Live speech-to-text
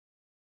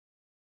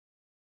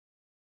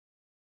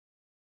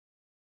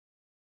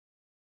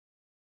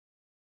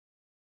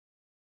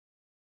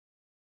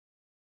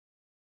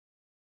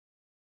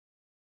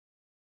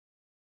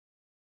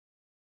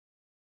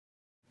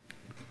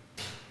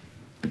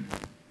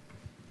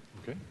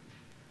Okay.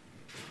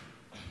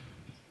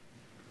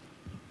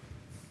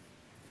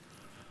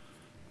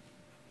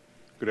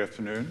 Good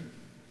afternoon.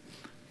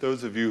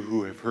 Those of you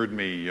who have heard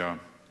me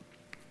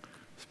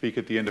speak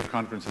at the end of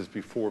conferences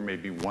before may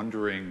be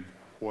wondering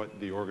what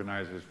the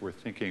organizers were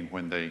thinking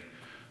when they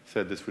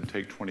said this would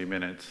take 20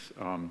 minutes.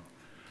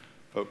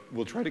 But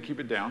we'll try to keep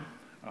it down.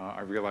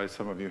 I realize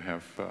some of you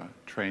have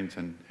trains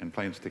and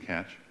planes to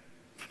catch.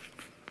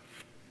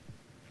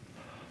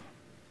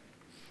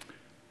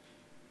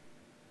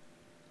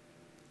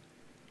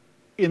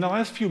 In the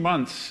last few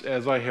months,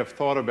 as I have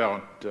thought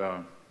about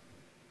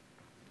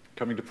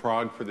coming to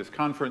Prague for this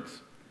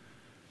conference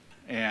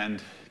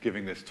and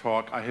giving this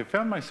talk, I have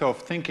found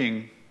myself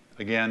thinking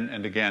again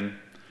and again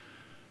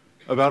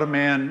about a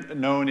man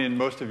known in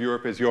most of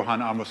Europe as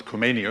Johann Amos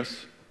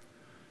Comenius,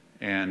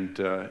 and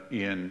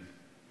in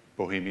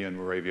Bohemia and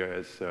Moravia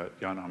as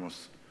Jan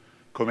Amos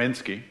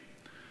Komensky.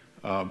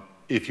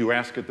 If you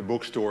ask at the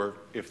bookstore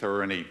if there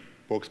are any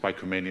books by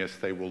Comenius,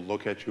 they will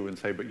look at you and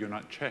say, but you're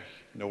not Czech.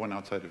 No one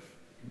outside of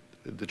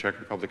the Czech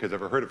Republic has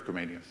ever heard of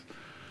Comenius.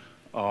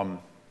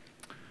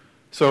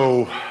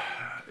 So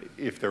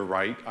if they're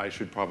right, I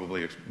should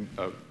probably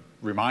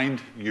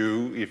remind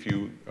you, if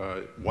you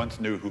once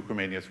knew who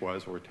Comenius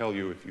was, or tell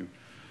you if you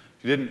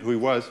didn't, who he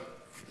was.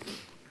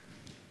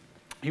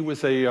 He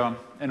was an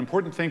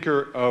important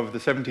thinker of the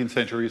 17th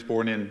century. He was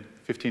born in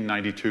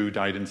 1592,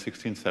 died in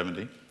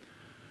 1670.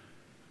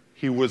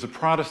 He was a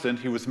Protestant.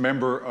 He was a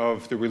member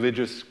of the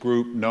religious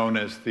group known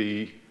as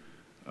the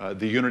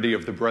Unity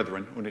of the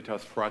Brethren,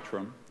 Unitas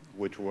Fratrum,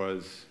 which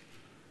was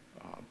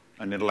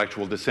an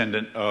intellectual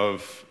descendant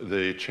of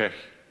the Czech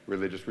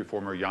religious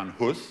reformer Jan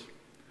Hus.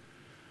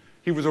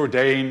 He was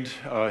ordained.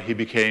 He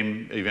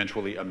became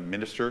eventually a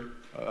minister,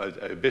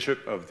 a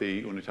bishop of the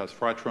Unitas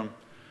Fratrum.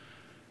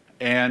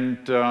 And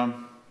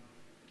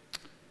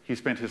he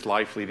spent his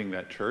life leading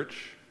that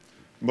church,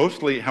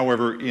 mostly,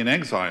 however, in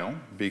exile,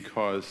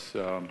 because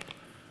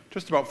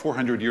just about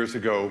 400 years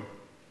ago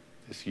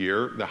this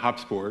year, the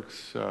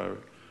Habsburgs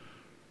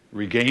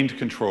regained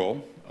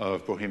control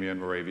of Bohemia and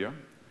Moravia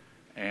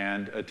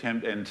and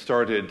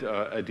started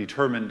a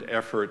determined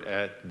effort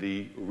at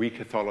the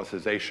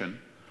re-Catholicization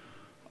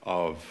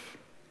of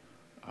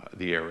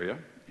the area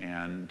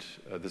and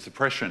the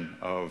suppression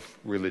of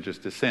religious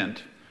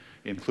dissent,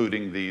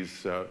 including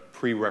these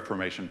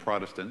pre-Reformation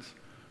Protestants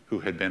who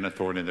had been a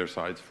thorn in their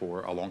sides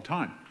for a long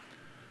time.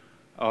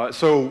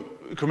 So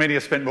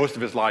Comenius spent most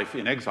of his life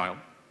in exile,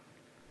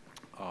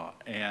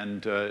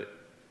 and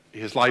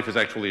his life is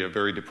actually a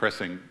very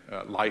depressing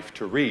life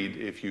to read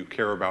if you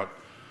care about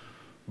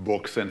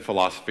books and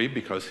philosophy,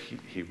 because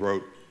he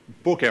wrote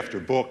book after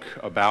book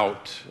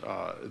about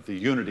the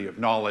unity of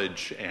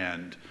knowledge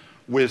and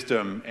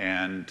wisdom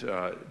and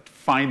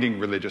finding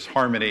religious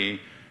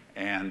harmony.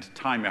 And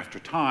time after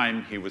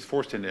time, he was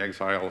forced into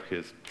exile.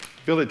 His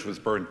village was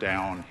burnt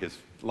down. His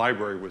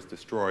library was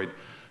destroyed.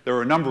 There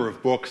are a number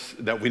of books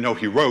that we know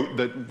he wrote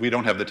that we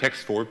don't have the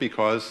text for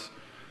because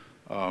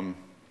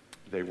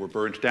they were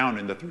burned down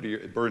in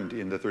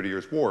the 30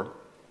 Years' War.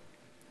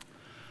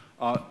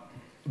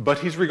 But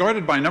he's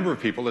regarded by a number of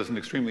people as an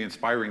extremely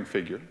inspiring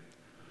figure,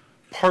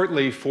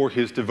 partly for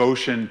his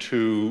devotion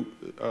to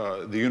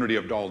the unity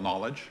of all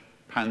knowledge,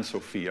 Pan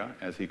Sophia,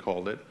 as he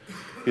called it.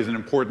 He's an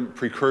important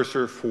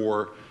precursor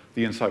for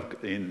the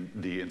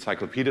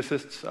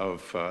encyclopedicists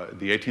of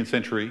the 18th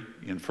century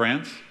in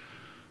France.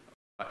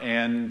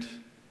 And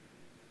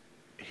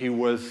he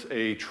was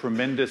a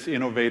tremendous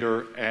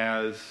innovator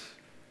as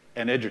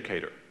an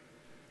educator.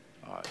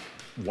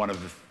 One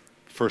of the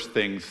first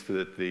things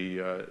that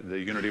the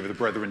Unity of the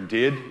Brethren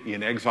did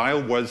in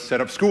exile was set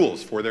up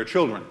schools for their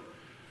children.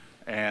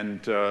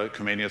 And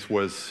Comenius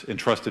was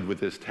entrusted with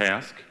this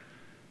task.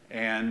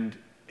 And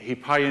he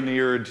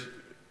pioneered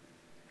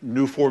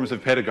new forms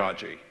of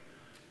pedagogy.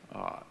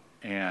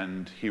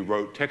 And he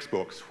wrote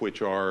textbooks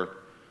which are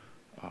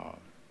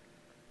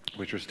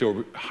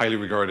still highly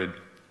regarded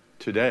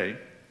today.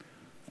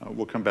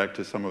 We'll come back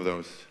to some of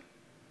those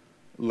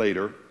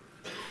later.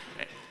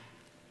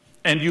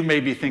 And you may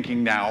be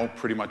thinking now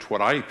pretty much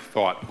what I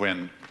thought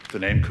when the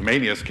name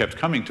Comenius kept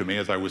coming to me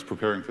as I was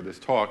preparing for this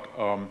talk.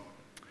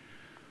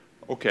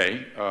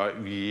 Okay,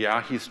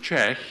 yeah, he's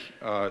Czech,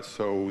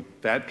 so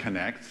that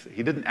connects.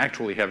 He didn't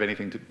actually have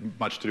anything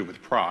much to do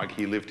with Prague.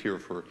 He lived here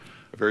for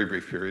a very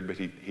brief period, but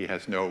he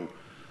has no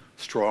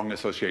strong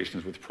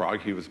associations with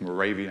Prague. He was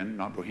Moravian,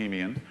 not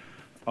Bohemian.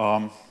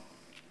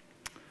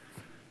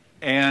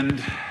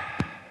 And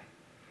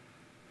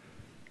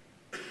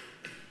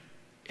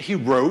he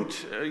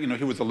wrote, you know,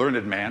 he was a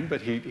learned man,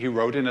 but he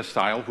wrote in a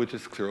style which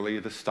is clearly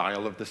the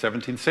style of the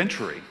 17th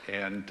century.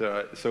 And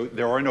so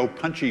there are no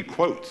punchy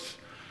quotes.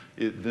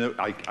 There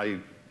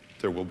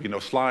will be no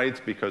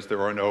slides because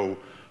there are no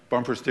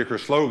bumper sticker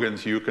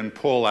slogans you can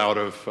pull out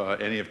of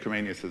any of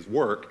Comenius's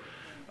work.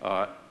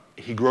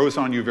 He grows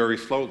on you very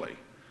slowly.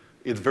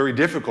 It's very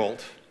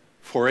difficult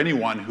for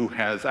anyone who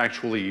has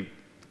actually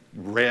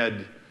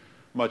read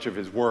much of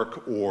his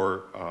work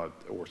or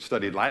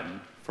studied Latin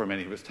from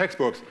any of his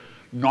textbooks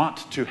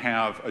not to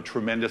have a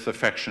tremendous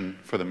affection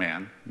for the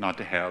man, not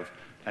to have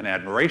an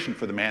admiration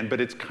for the man, but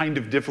it's kind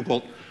of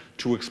difficult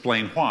to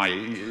explain why.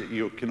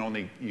 You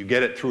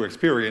get it through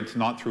experience,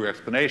 not through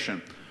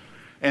explanation.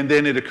 And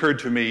then it occurred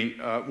to me,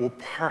 well,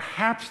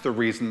 perhaps the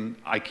reason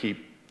I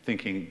keep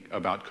thinking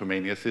about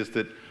Comenius is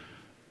that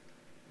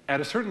at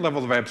a certain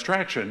level of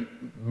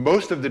abstraction,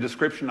 most of the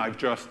description I've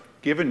just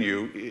given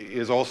you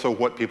is also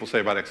what people say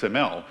about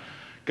XML.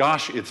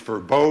 Gosh, it's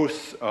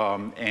verbose,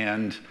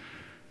 and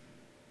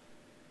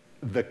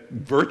the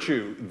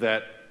virtue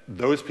that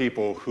those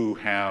people who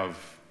have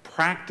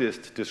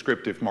practiced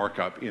descriptive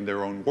markup in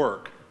their own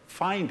work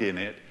find in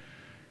it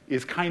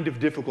is kind of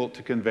difficult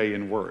to convey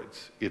in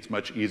words. It's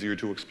much easier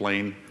to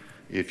explain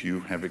if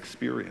you have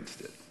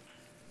experienced it.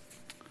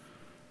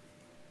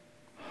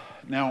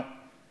 Now,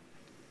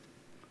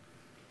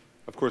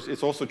 of course,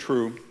 it's also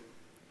true,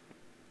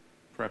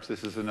 perhaps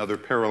this is another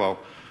parallel,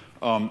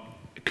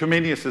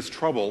 Comenius's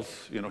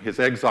troubles, his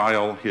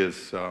exile,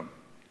 his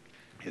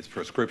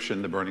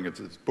proscription, the burning of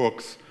his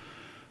books,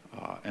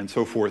 and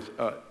so forth,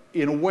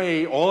 in a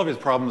way, all of his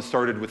problems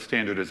started with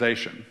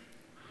standardization,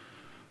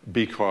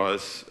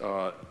 because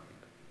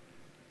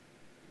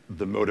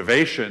the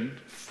motivation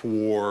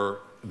for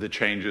the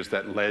changes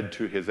that led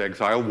to his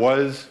exile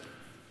was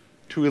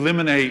to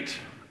eliminate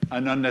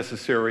an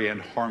unnecessary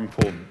and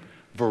harmful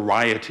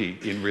variety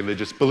in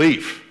religious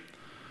belief.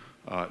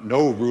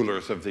 No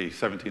rulers of the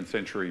 17th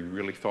century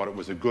really thought it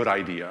was a good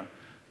idea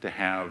to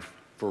have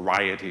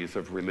varieties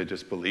of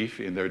religious belief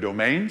in their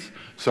domains,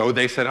 so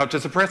they set out to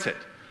suppress it.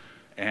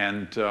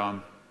 And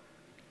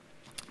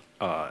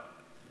lots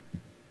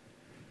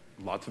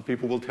of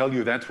people will tell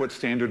you that's what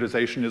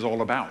standardization is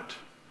all about,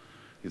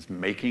 is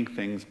making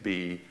things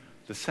be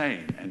the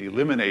same and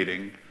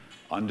eliminating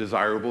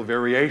undesirable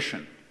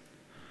variation.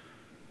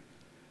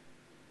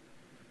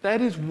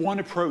 That is one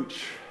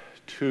approach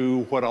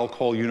to what I'll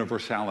call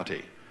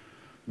universality.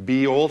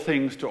 Be all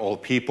things to all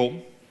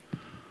people,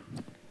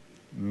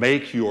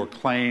 make your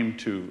claim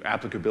to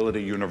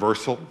applicability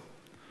universal,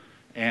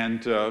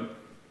 and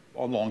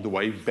along the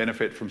way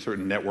benefit from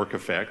certain network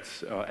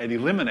effects, and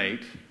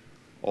eliminate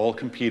all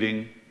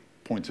competing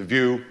points of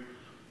view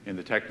in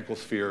the technical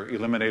sphere,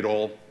 eliminate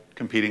all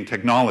competing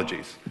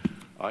technologies.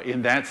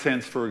 In that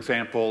sense, for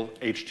example,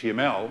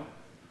 HTML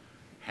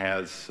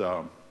has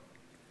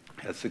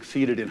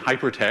succeeded in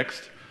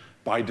hypertext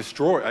by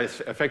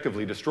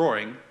effectively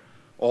destroying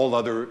all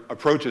other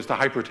approaches to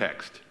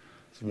hypertext.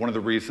 It's one of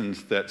the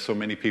reasons that so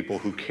many people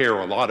who care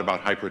a lot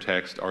about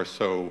hypertext are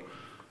so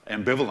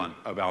ambivalent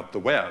about the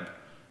web.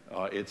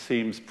 It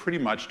seems pretty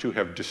much to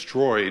have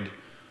destroyed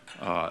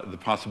the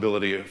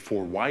possibility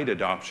for wide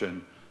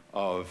adoption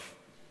of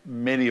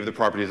many of the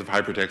properties of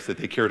hypertext that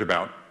they cared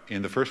about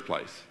in the first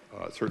place,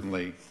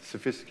 certainly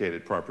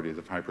sophisticated properties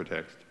of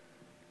hypertext.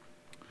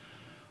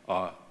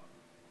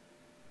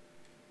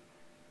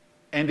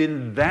 And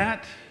in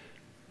that,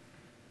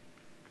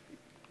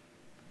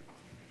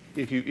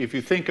 if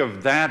you think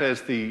of that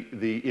as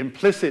the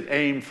implicit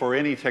aim for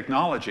any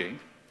technology,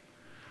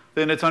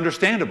 then it's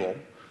understandable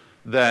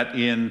that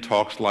in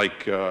talks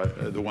like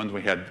the ones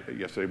we had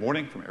yesterday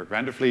morning from Eric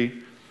van der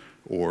Vlie,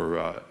 or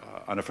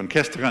Anne van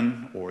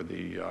Kesteren, or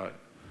the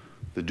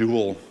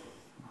dual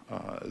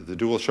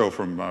show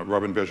from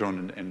Robin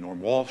Bergeron and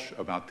Norm Walsh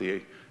about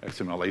the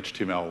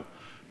XML-HTML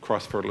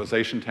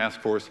cross-fertilization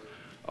task force,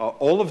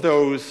 all of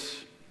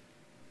those,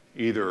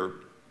 either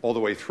all the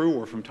way through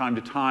or from time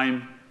to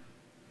time,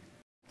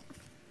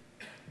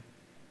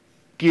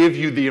 give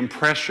you the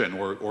impression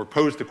or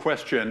pose the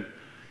question,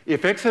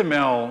 if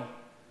XML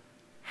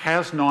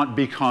has not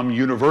become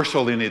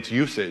universal in its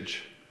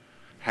usage,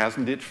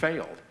 hasn't it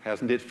failed?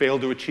 Hasn't it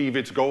failed to achieve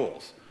its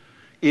goals?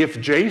 If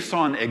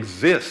JSON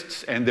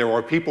exists and there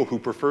are people who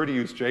prefer to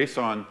use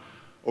JSON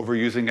over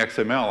using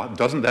XML,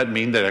 doesn't that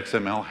mean that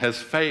XML has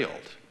failed?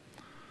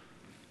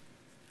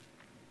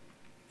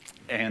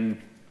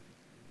 And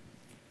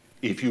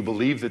if you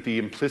believe that the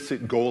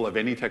implicit goal of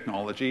any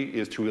technology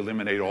is to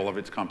eliminate all of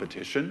its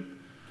competition,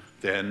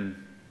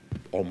 then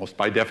almost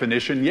by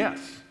definition,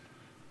 yes.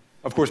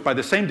 Of course, by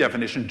the same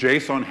definition,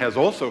 JSON has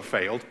also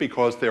failed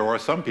because there are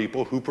some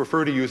people who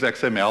prefer to use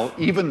XML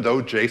even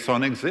though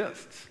JSON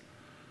exists.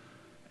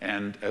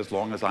 And as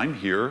long as I'm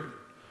here,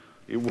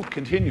 it will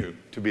continue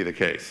to be the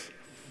case.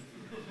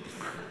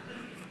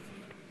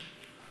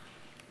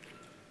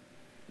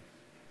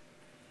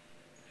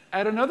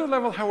 At another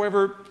level,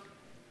 however,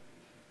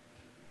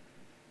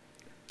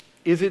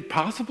 is it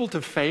possible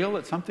to fail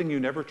at something you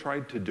never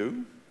tried to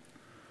do?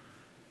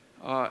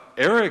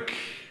 Eric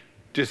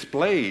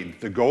displayed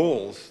the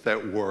goals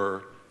that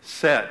were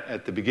set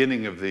at the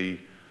beginning of the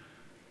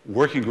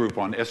working group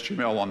on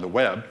SGML on the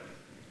web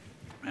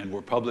and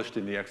were published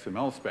in the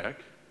XML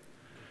spec.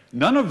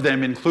 None of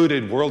them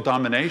included world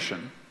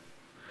domination.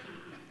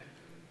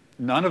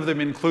 None of them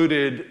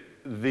included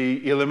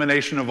the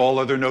elimination of all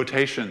other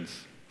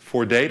notations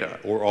for data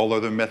or all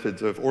other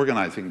methods of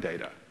organizing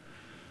data.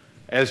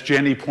 As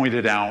Jenny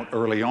pointed out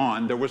early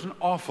on, there was an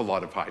awful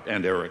lot of hype,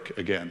 and Eric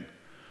again.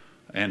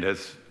 And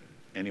as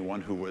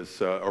anyone who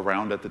was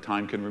around at the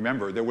time can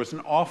remember, there was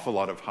an awful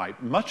lot of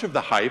hype. Much of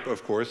the hype,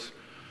 of course,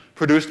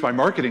 produced by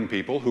marketing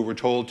people who were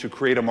told to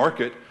create a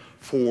market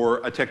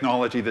for a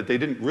technology that they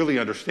didn't really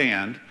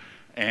understand,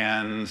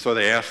 and so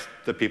they asked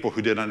the people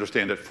who did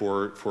understand it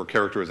for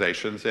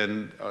characterizations,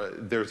 and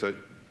there's a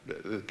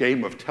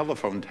game of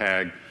telephone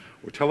tag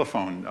or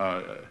telephone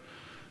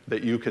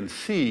that you can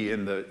see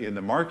in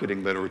the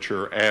marketing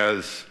literature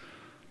as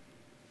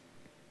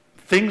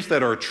things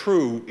that are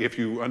true, if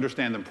you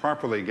understand them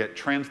properly, get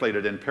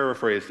translated and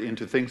paraphrased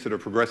into things that are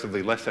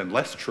progressively less and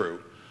less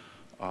true,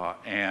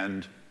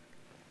 and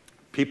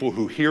people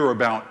who heard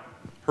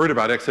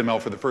about XML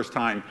for the first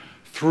time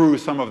through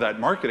some of that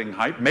marketing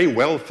hype may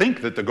well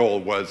think that the goal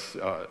was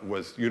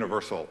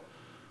universal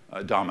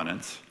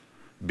dominance,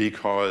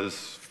 because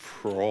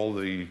for all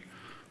the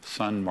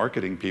Sun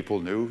marketing people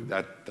knew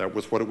that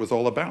was what it was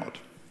all about.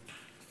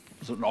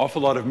 There's an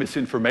awful lot of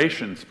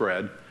misinformation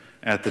spread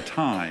at the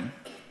time,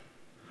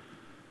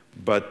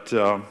 but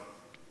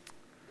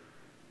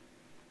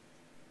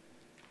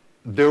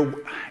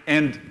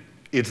and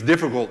it's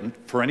difficult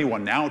for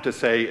anyone now to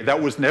say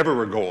that was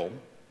never a goal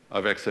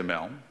of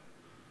XML,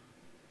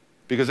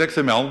 because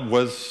XML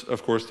was,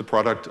 of course, the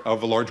product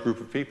of a large group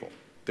of people.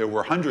 There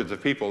were hundreds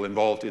of people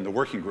involved in the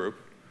working group,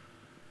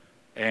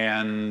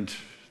 and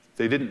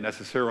they didn't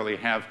necessarily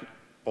have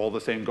all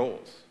the same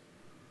goals.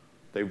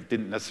 They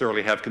didn't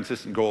necessarily have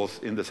consistent goals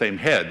in the same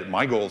head.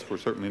 My goals were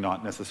certainly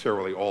not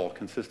necessarily all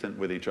consistent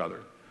with each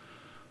other.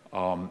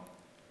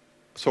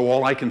 So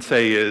all I can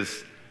say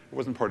is it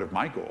wasn't part of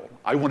my goal.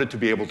 I wanted to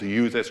be able to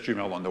use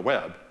SGML on the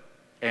web,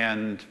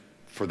 and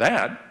for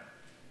that,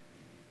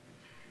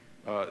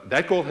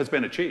 that goal has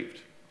been achieved.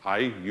 I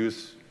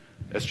use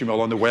SGML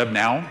on the web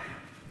now.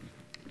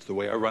 It's the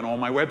way I run all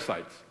my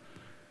websites.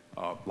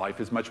 Life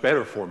is much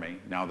better for me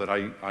now that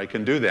I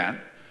can do that.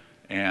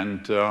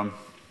 And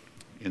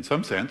in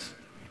some sense,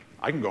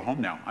 I can go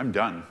home now. I'm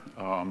done.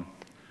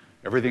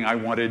 Everything I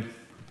wanted,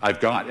 I've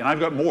got. And I've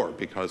got more,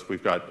 because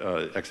we've got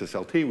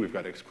XSLT, we've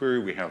got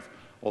XQuery, we have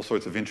all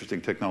sorts of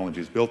interesting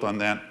technologies built on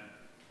that.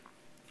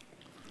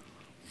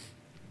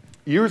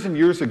 Years and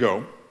years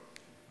ago,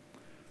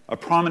 a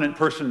prominent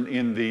person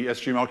in the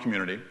SGML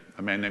community,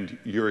 a man named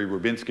Yuri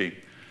Rubinsky,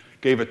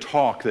 gave a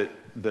talk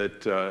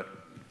that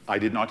I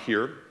did not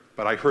hear,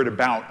 but I heard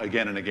about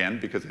again and again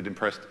because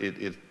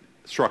it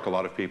struck a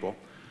lot of people.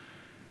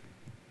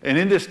 And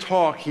in this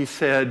talk, he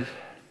said,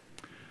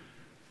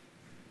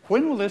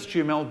 when will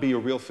SGML be a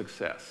real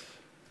success?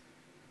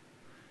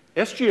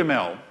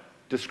 SGML,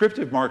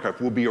 descriptive markup,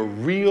 will be a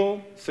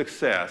real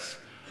success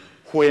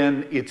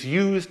when it's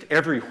used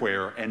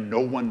everywhere and no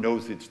one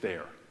knows it's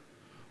there.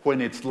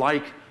 When it's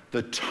like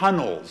the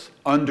tunnels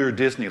under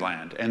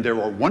Disneyland, and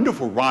there are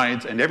wonderful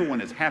rides, and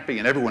everyone is happy,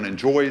 and everyone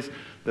enjoys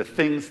the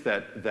things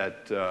that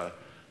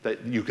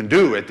you can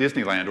do at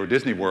Disneyland or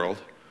Disney World,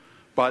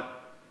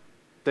 but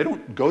they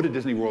don't go to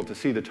Disney World to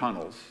see the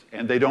tunnels,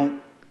 and they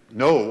don't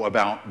know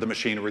about the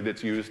machinery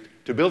that's used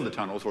to build the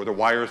tunnels or the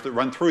wires that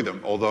run through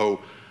them,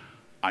 although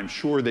I'm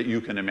sure that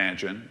you can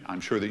imagine,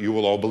 I'm sure that you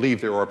will all believe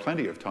there are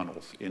plenty of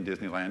tunnels in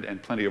Disneyland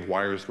and plenty of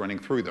wires running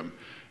through them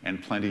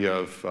and plenty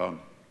of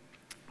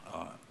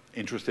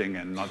interesting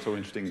and not so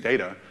interesting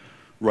data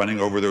running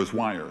over those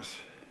wires.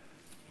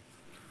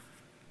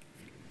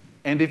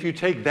 And if you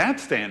take that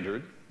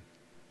standard,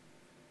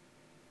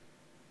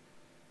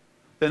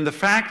 then the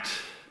fact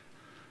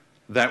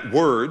that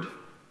Word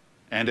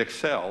and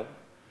Excel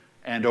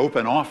and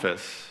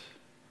OpenOffice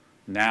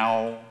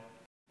now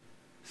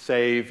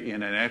save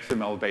in an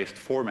XML-based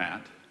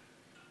format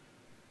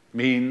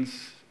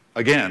means,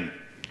 again,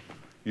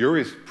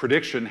 Yuri's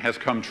prediction has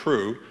come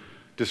true.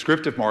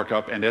 Descriptive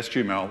markup and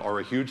SGML are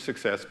a huge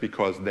success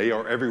because they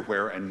are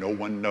everywhere and no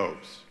one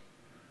knows.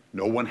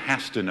 No one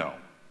has to know.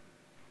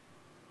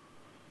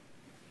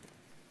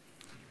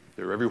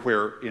 They're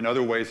everywhere in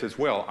other ways as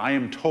well. I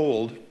am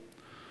told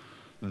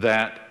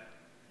that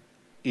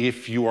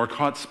if you are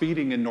caught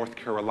speeding in North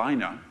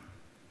Carolina,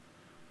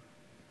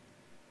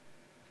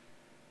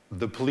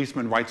 the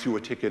policeman writes you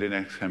a ticket in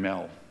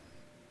XML.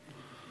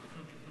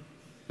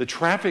 The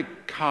traffic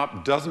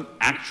cop doesn't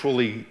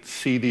actually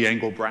see the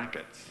angle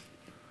brackets.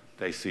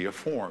 They see a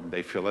form.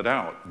 They fill it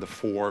out. The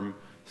form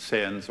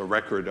sends a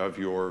record of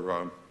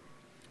your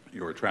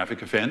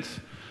traffic offense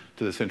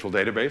to the central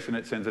database, and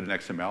it sends it in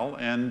XML,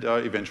 and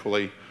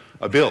eventually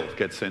a bill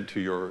gets sent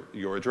to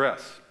your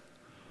address.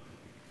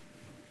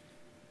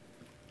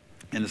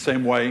 In the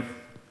same way,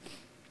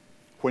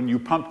 when you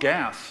pump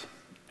gas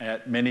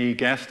at many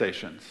gas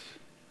stations,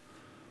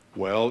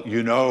 well,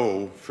 you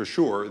know for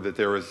sure that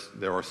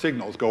there are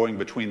signals going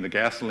between the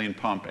gasoline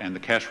pump and the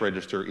cash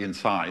register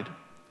inside.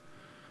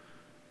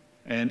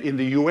 And in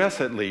the US,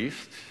 at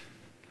least,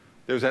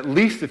 there's at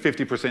least a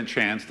 50%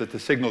 chance that the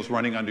signals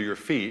running under your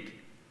feet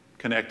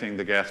connecting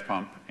the gas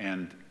pump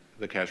and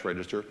the cash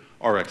register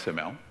are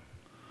XML.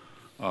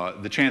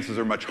 The chances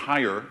are much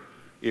higher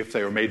if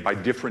they are made by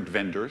different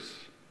vendors.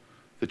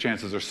 The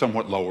chances are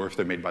somewhat lower if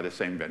they're made by the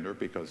same vendor,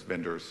 because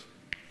vendors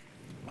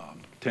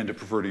tend to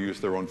prefer to use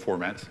their own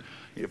formats.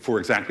 for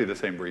exactly the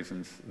same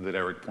reasons that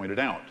Eric pointed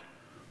out.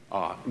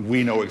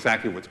 We know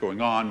exactly what's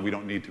going on. We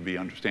don't need to be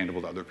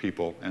understandable to other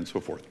people, and so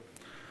forth.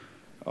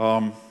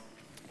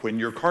 When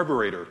your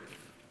carburetor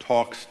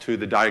talks to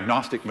the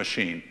diagnostic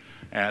machine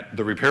at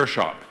the repair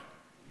shop,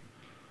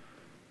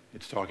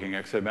 it's talking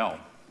XML.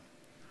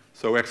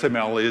 So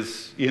XML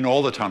is in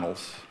all the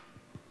tunnels,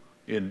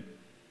 in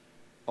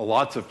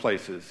lots of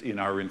places in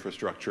our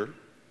infrastructure,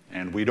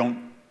 and we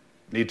don't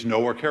need to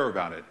know or care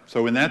about it.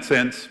 So in that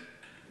sense,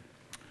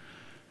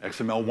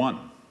 XML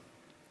won.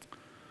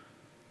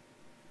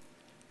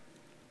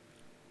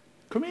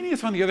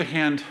 Comenius, on the other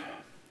hand,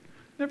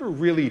 never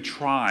really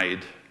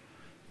tried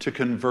to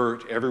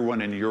convert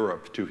everyone in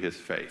Europe to his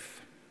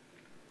faith.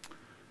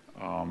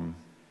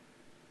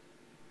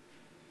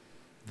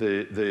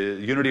 The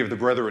Unity of the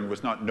Brethren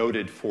was not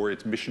noted for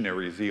its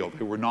missionary zeal.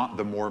 They were not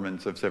the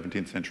Mormons of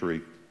 17th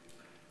century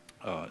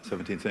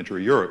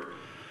Europe.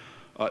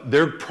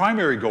 Their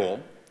primary goal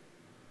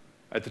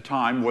at the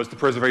time was the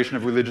preservation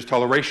of religious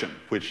toleration,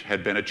 which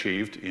had been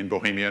achieved in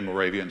Bohemia and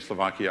Moravia and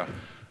Slovakia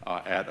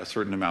at a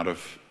certain amount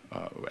of,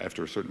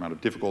 after a certain amount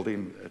of difficulty,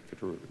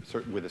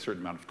 with a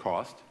certain amount of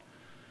cost.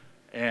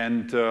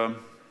 And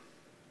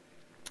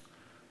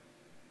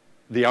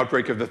the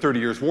outbreak of the 30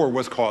 Years' War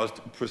was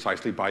caused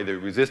precisely by the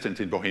resistance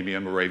in Bohemia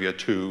and Moravia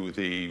to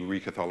the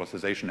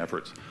re-Catholicization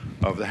efforts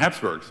of the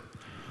Habsburgs.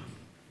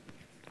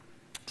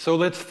 So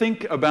let's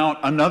think about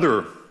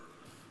another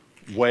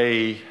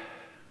way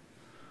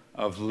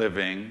of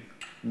living,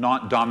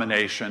 not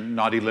domination,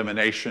 not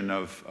elimination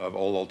of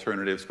all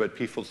alternatives, but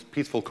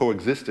peaceful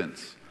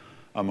coexistence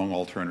among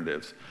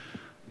alternatives.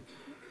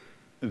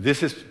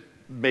 This is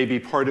maybe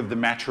part of the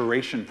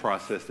maturation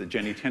process that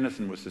Jenny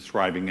Tennyson was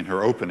describing in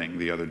her opening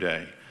the other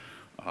day.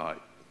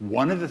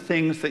 One of the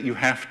things that you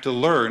have to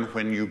learn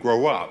when you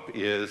grow up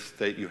is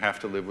that you have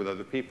to live with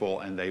other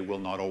people, and they will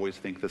not always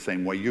think the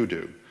same way you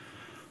do.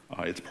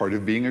 It's part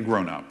of being a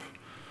grown-up.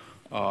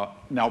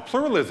 Now,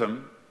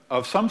 pluralism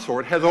of some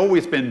sort has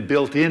always been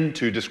built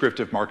into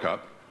descriptive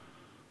markup,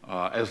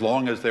 as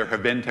long as there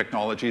have been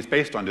technologies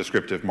based on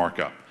descriptive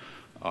markup.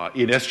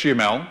 In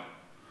SGML,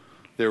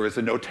 there is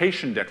a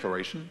notation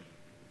declaration.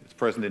 It's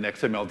present in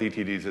XML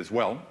DTDs as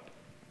well.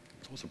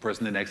 It's also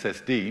present in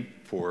XSD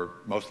for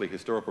mostly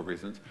historical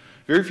reasons.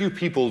 Very few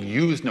people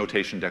use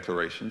notation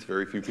declarations.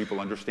 Very few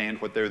people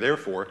understand what they're there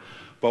for.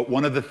 But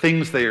one of the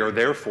things they are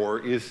there for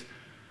is,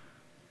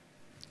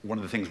 one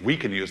of the things we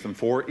can use them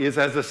for is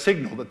as a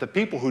signal that the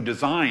people who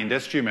designed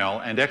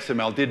SGML and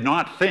XML did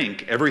not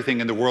think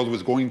everything in the world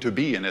was going to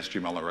be in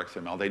SGML or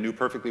XML. They knew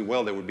perfectly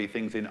well there would be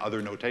things in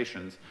other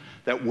notations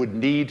that would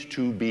need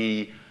to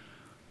be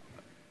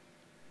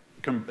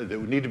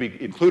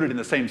included in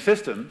the same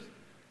systems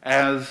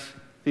as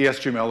the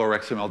SGML or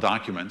XML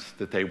documents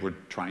that they were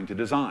trying to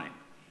design.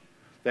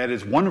 That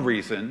is one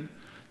reason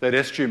that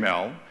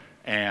SGML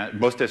and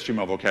most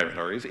SGML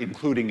vocabularies,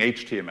 including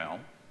HTML,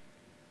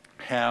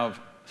 have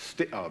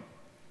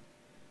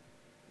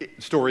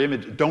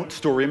don't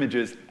store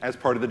images as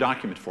part of the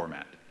document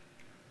format.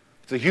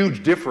 It's a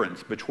huge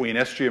difference between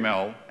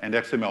SGML and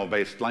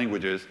XML-based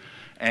languages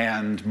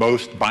and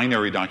most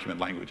binary document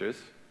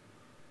languages.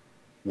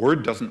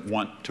 Word doesn't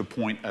want to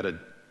point at an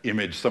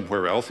image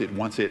somewhere else. It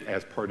wants it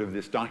as part of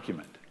this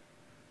document.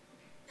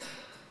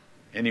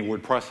 Any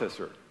word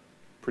processor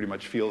pretty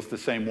much feels the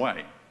same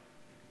way.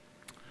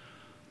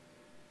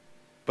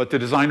 But the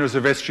designers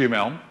of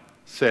SGML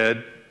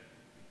said,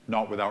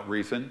 not without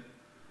reason,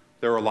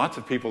 there are lots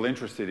of people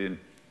interested in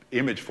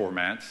image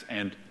formats,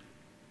 and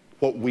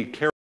what we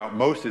care about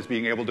most is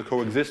being able to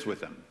coexist with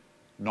them,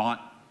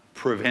 not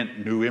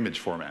prevent new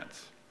image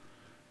formats.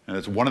 And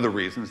it's one of the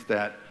reasons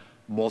that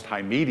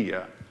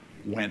multimedia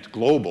went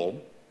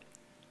global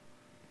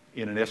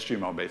in an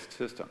SGML-based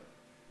system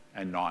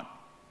and not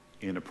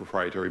in a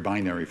proprietary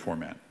binary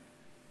format.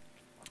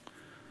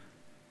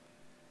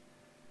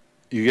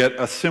 You get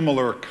a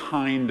similar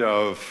kind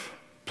of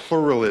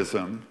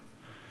pluralism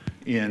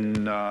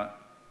in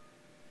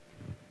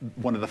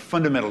one of the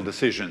fundamental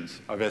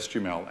decisions of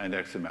SGML and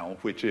XML,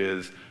 which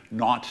is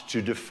not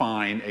to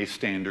define a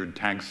standard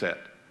tag set,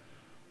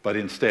 but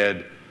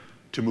instead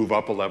to move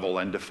up a level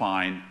and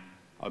define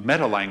a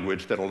meta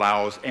language that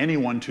allows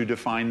anyone to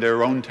define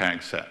their own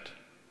tag set.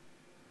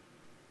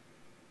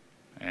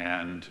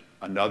 And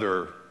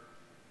another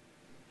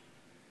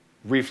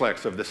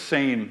reflex of the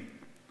same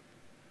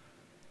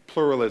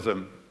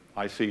pluralism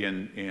I see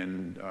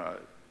in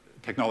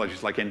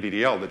technologies like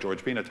NVDL that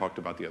George Bina talked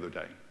about the other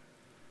day.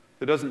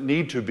 There doesn't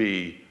need to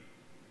be,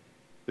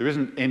 there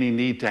isn't any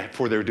need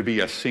for there to be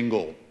a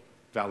single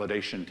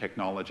validation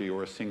technology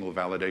or a single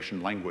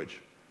validation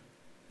language.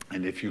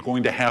 And if you're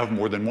going to have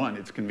more than one,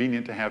 it's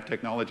convenient to have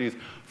technologies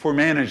for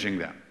managing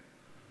them.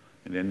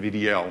 And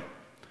NVDL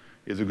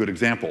is a good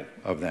example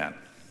of that.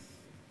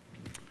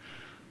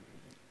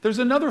 There's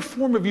another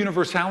form of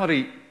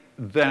universality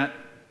that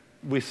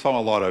we saw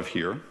a lot of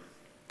here.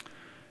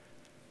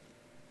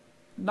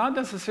 Not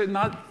necessarily,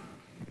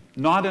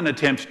 not an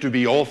attempt to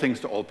be all things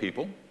to all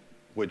people,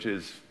 which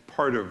is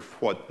part of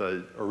what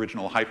the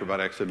original hype about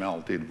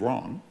XML did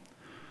wrong,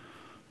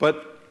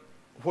 but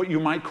what you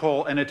might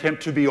call an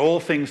attempt to be all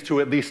things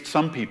to at least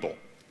some people.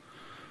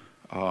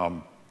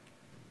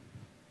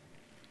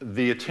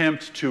 The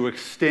attempt to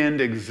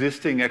extend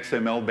existing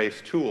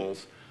XML-based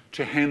tools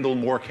to handle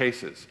more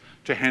cases,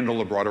 to handle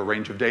a broader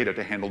range of data,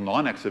 to handle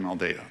non-XML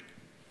data.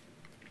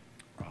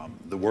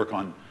 The work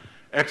on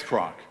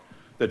XProc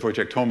that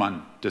Wojciech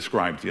Toman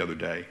described the other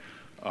day,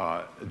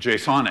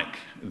 JSONic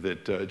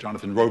that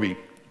Jonathan Roby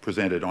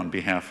presented on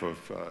behalf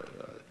of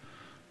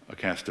a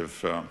cast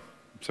of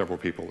several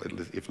people,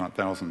 if not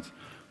thousands.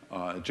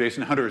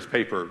 Jason Hunter's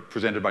paper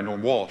presented by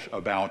Norm Walsh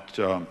about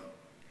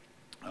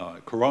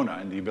Corona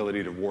and the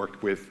ability to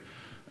work with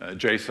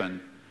JSON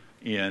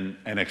in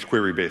an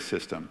XQuery-based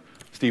system.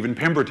 Stephen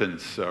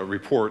Pemberton's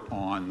report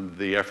on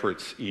the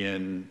efforts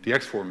in the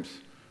XForms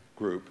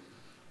group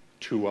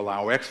to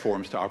allow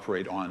XForms to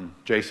operate on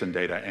JSON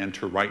data and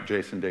to write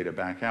JSON data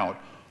back out.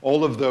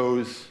 All of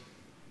those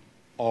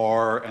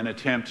are an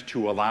attempt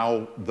to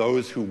allow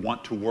those who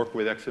want to work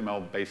with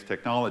XML-based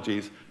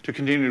technologies to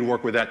continue to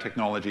work with that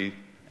technology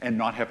and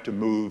not have to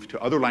move to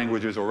other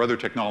languages or other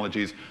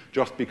technologies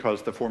just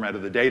because the format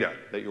of the data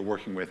that you're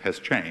working with has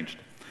changed.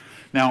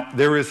 Now,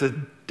 there is a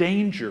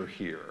danger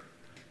here.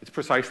 It's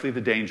precisely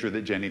the danger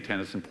that Jenny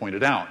Tennyson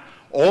pointed out.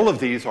 All of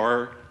these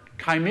are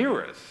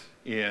chimeras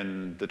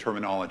in the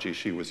terminology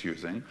she was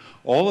using.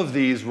 All of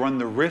these run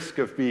the risk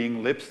of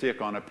being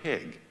lipstick on a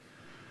pig.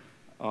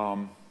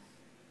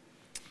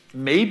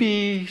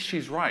 Maybe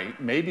she's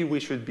right. Maybe we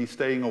should be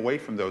staying away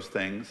from those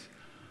things.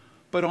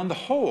 But on the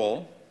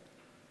whole,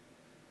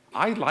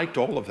 I liked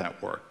all of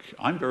that work.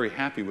 I'm very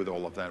happy with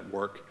all of that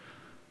work.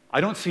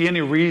 I don't see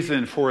any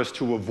reason for us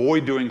to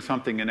avoid doing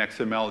something in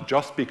XML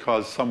just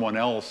because someone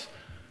else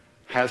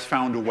has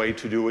found a way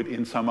to do it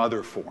in some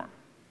other form.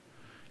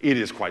 It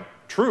is quite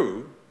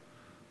true,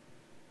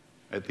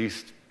 at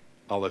least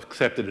I'll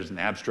accept it as an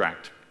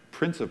abstract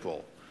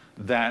principle,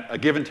 that a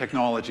given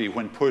technology,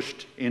 when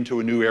pushed into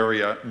a new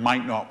area,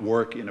 might not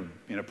work in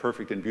a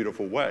perfect and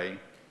beautiful way.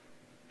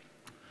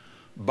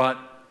 But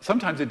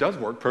sometimes it does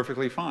work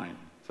perfectly fine.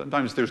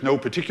 Sometimes there's no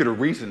particular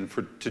reason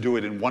to do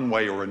it in one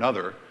way or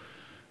another.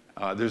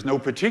 There's no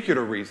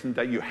particular reason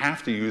that you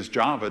have to use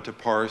Java to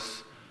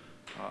parse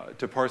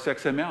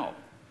XML.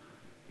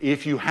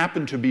 If you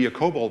happen to be a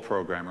COBOL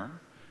programmer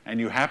and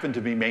you happen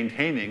to be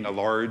maintaining a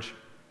large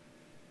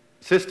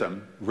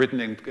system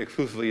written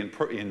exclusively in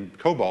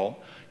COBOL,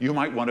 you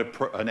might want an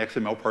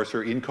XML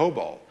parser in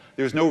COBOL.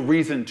 There's no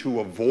reason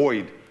to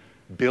avoid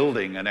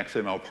building an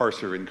XML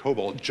parser in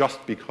COBOL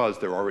just because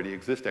there already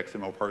exist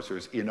XML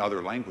parsers in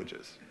other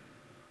languages.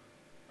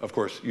 Of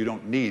course, you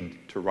don't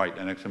need to write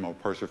an XML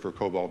parser for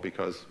COBOL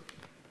because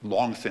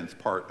long since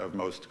part of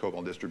most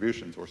COBOL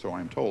distributions, or so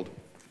I'm told.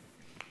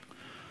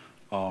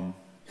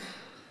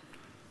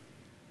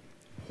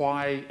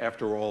 Why,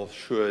 after all,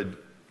 should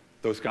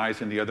those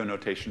guys in the other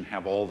notation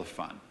have all the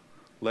fun?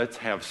 Let's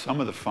have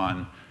some of the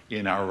fun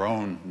in our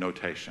own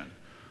notation.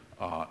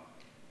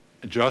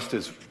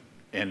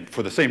 And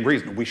for the same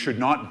reason, we should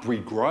not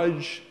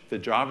begrudge the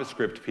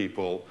JavaScript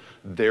people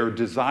their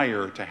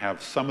desire to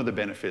have some of the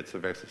benefits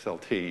of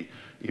XSLT,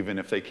 even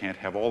if they can't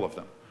have all of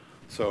them.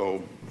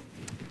 So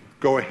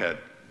go ahead,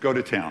 go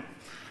to town.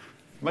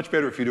 Much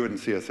better if you do it in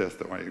CSS,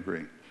 though, I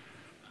agree.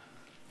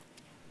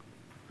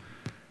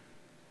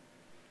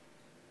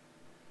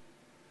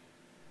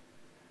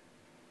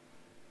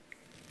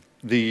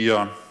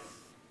 The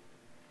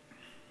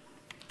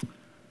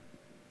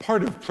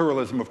part of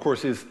pluralism, of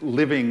course, is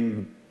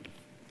living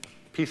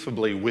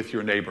peaceably with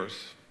your neighbors,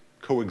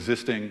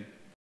 coexisting,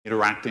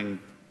 interacting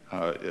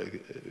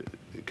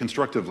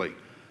constructively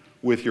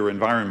with your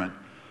environment.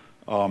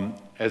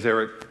 As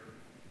Eric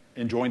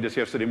enjoined us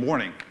yesterday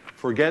morning,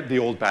 forget the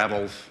old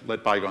battles,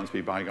 let bygones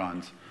be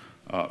bygones,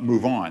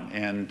 move on.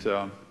 And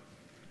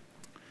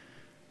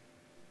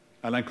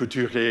Alain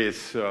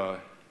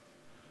Couturier's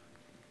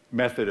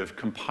method of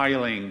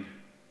compiling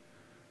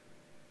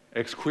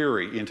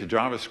XQuery into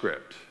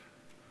JavaScript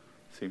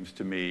seems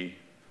to me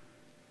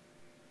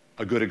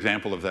a good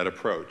example of that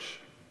approach.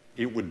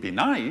 It would be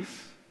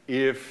nice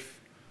if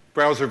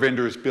browser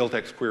vendors built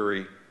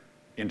XQuery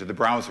into the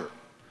browser,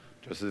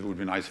 just as it would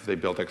be nice if they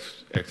built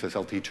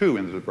XSLT2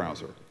 into the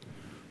browser.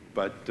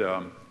 But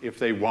if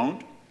they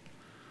won't,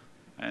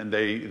 and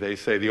they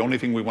say the only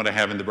thing we want to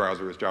have in the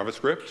browser is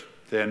JavaScript,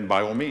 then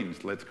by all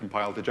means, let's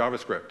compile to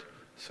JavaScript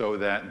so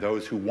that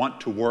those who want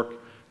to work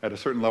at a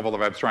certain level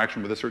of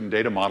abstraction with a certain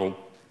data model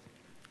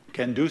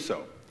can do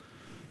so.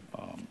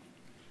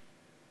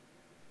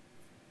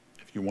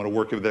 If you want to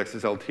work with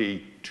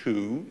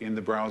XSLT2 in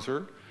the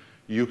browser,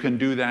 you can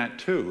do that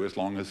too, as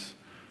long as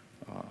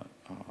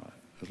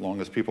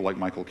people like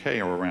Michael Kay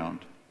are around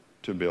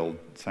to build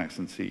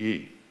Saxon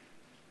CE.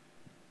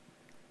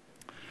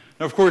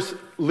 Now, of course,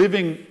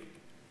 living,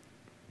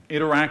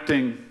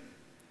 interacting,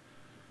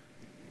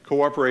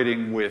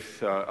 cooperating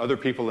with other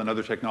people and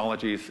other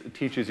technologies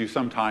teaches you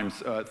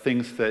sometimes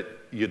things that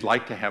you'd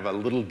like to have a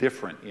little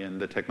different in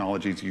the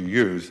technologies you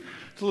use.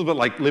 It's a little bit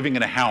like living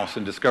in a house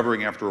and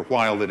discovering after a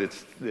while that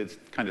it's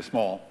kind of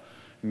small.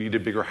 You need a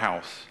bigger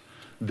house.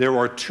 There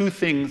are two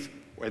things,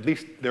 or at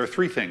least there are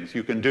three things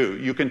you can do.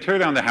 You can tear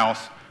down the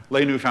house,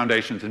 lay new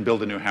foundations, and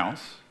build a new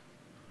house.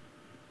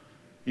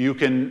 You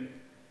can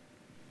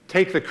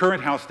take the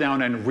current house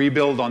down and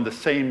rebuild on the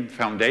same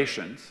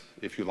foundations,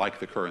 if you like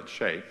the current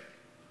shape,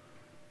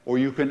 or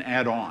you can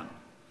add on.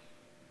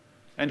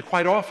 And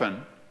quite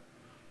often,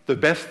 the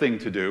best thing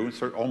to do,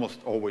 and almost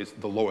always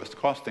the lowest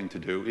cost thing to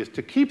do, is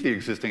to keep the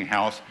existing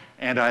house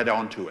and add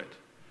on to it.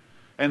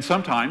 And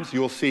sometimes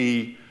you'll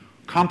see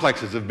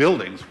complexes of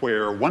buildings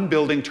where one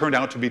building turned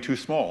out to be too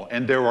small,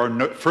 and there are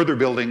no further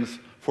buildings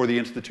for the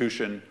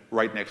institution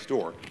right next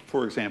door.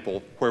 For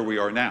example, where we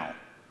are now.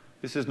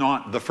 This is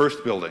not the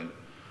first building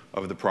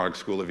of the Prague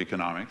School of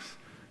Economics.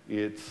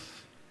 It's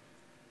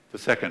the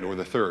second or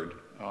the third.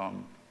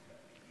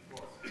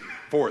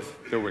 Fourth,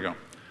 there we go.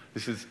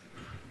 This is,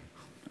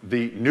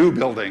 the new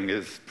building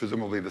is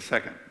presumably the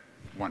second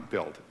one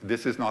built.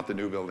 This is not the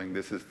new building,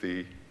 this is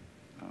the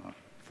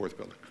fourth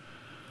building.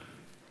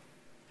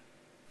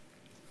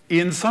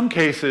 In some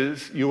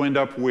cases, you end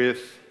up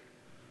with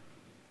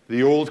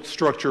the old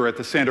structure at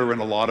the center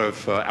and a lot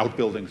of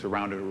outbuildings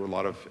around it, or a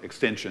lot of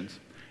extensions.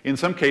 In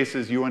some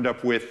cases, you end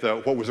up with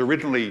what was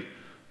originally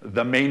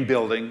the main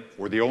building,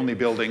 or the only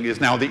building,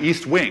 is now the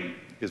east wing,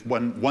 is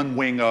one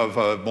wing of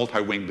a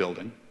multi-wing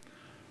building.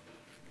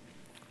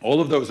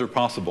 All of those are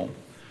possible.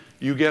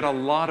 You get a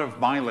lot of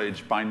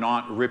mileage by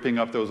not ripping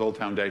up those old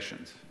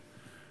foundations.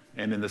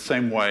 And in the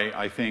same way,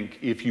 I think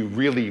if you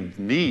really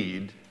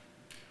need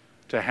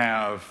to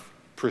have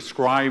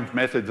prescribed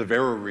methods of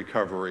error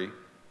recovery,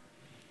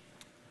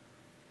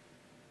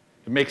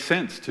 it makes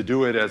sense to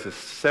do it as a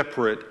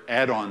separate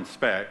add-on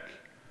spec,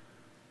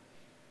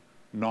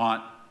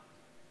 not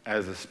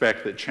as a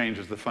spec that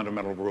changes the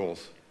fundamental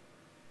rules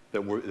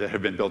that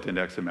have been built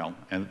into XML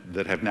and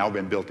that have now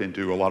been built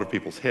into a lot of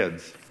people's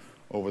heads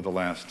over the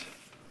last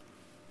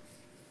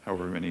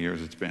however many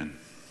years it's been.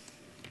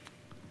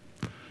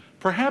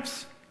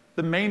 Perhaps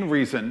the main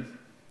reason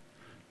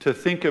to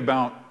think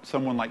about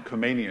someone like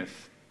Comenius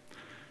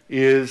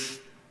is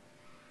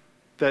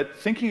that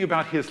thinking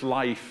about his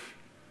life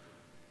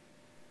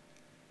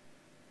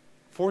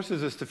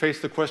forces us to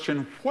face the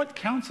question, what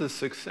counts as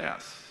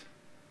success?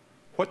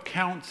 What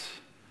counts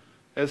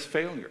as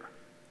failure?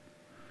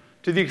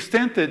 To the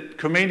extent that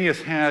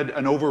Comenius had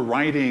an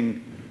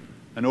overarching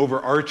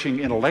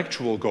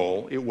intellectual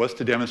goal, it was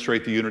to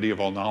demonstrate the unity of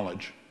all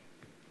knowledge.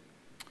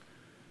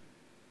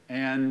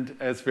 And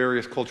as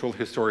various cultural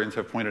historians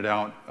have pointed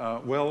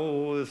out,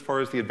 well, as far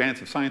as the advance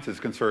of science is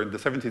concerned, the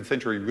 17th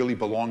century really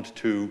belonged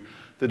to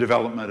the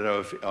development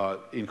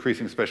of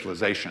increasing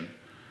specialization.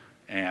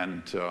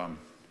 And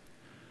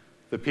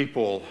the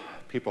people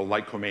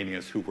like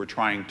Comenius who were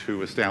trying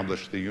to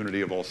establish the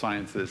unity of all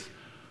sciences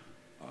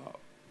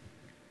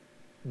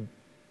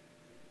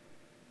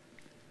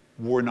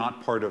were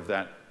not part of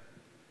that,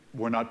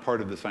 were not part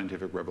of the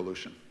scientific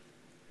revolution.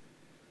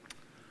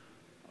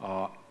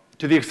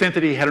 To the extent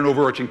that he had an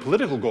overarching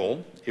political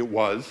goal, it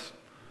was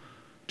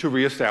to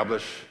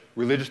reestablish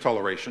religious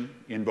toleration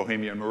in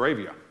Bohemia and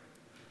Moravia.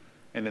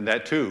 And in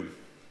that, too,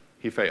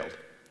 he failed.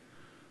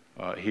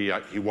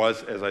 He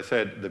was, as I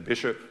said, the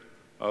bishop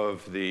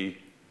of the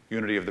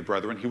Unity of the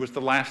Brethren. He was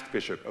the last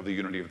bishop of the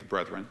Unity of the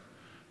Brethren,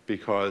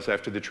 because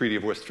after the Treaty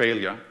of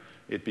Westphalia,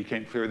 it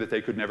became clear that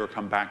they could never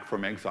come back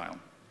from exile.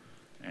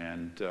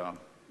 And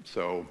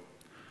so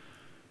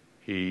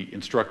he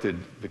instructed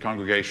the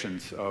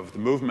congregations of the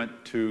movement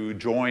to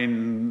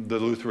join the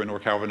Lutheran or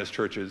Calvinist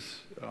churches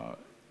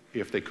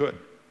if they could.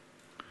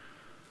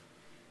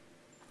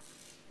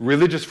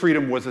 Religious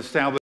freedom was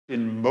established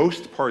in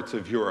most parts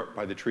of Europe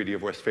by the Treaty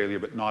of Westphalia,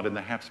 but not in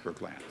the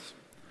Habsburg lands.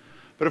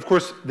 But of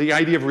course, the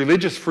idea of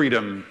religious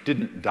freedom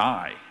didn't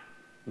die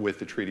with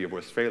the Treaty of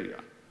Westphalia.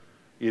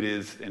 It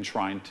is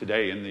enshrined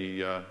today in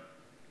the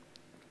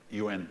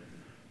UN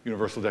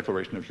Universal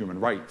Declaration of Human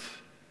Rights.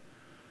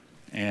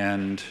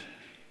 And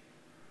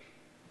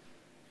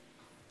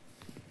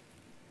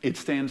it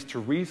stands to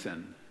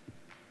reason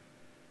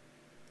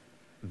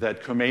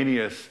that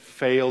Comenius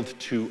failed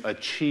to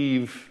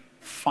achieve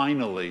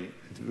finally,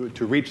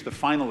 to reach the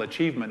final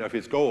achievement of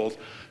his goals,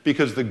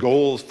 because the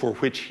goals for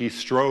which he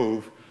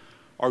strove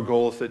are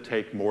goals that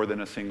take more than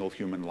a single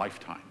human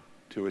lifetime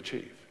to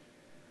achieve.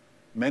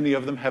 Many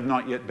of them have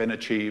not yet been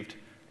achieved,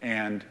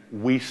 and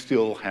we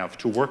still have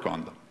to work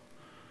on them.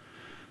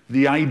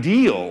 The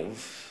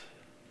ideals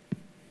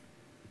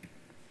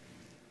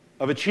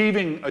of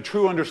achieving a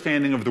true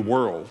understanding of the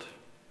world,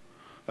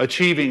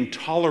 achieving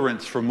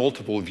tolerance for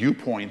multiple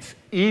viewpoints,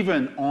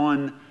 even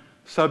on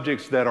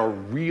subjects that are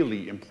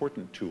really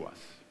important to us,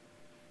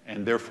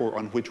 and therefore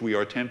on which we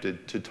are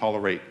tempted to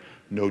tolerate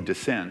no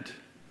dissent,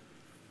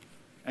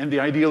 and the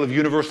ideal of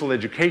universal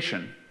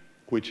education,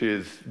 which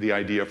is the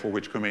idea for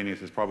which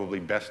Comenius is probably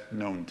best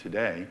known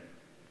today,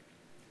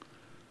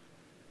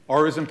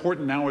 are as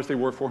important now as they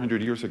were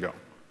 400 years ago.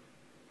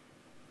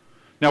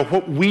 Now,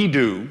 what we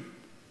do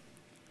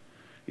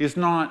is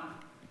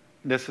not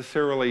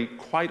necessarily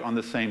quite on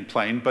the same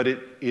plane, but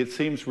it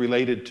seems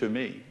related to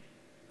me.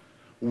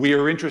 We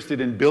are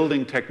interested in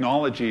building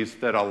technologies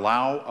that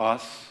allow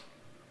us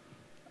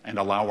and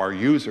allow our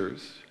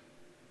users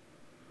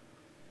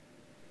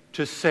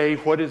to say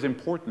what is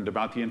important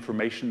about the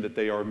information that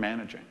they are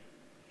managing,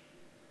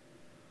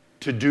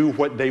 to do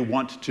what they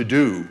want to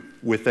do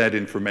with that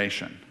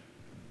information.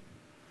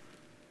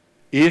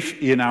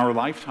 If in our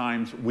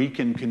lifetimes we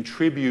can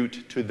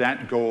contribute to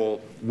that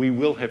goal, we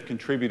will have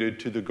contributed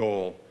to the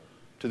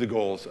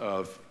goals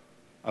of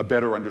a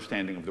better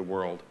understanding of the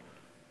world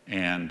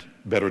and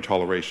better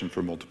toleration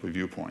for multiple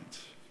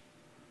viewpoints.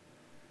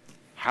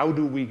 How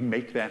do we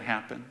make that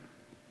happen?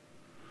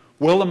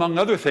 Well, among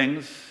other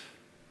things,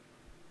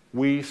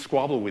 we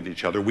squabble with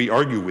each other, we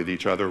argue with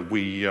each other,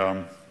 we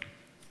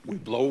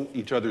blow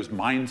each other's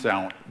minds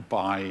out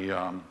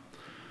by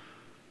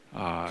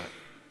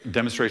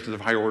demonstrations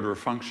of higher order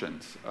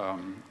functions.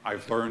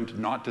 I've learned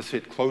not to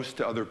sit close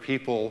to other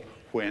people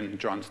when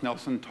John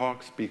Snelson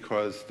talks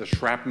because the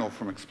shrapnel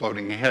from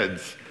exploding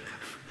heads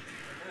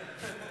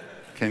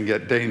can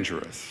get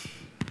dangerous.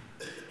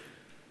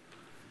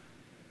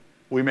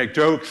 We make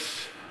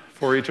jokes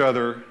for each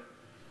other.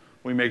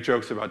 We make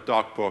jokes about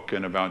DocBook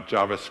and about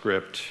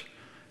JavaScript,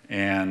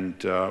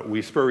 and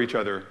we spur each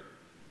other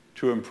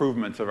to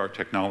improvements of our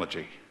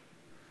technology.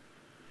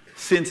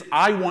 Since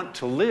I want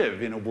to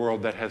live in a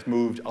world that has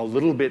moved a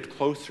little bit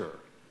closer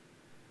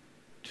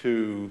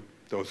to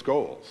those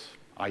goals,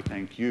 I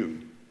thank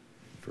you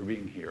for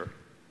being here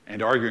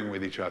and arguing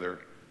with each other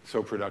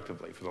so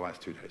productively for the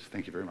last 2 days.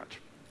 Thank you very much.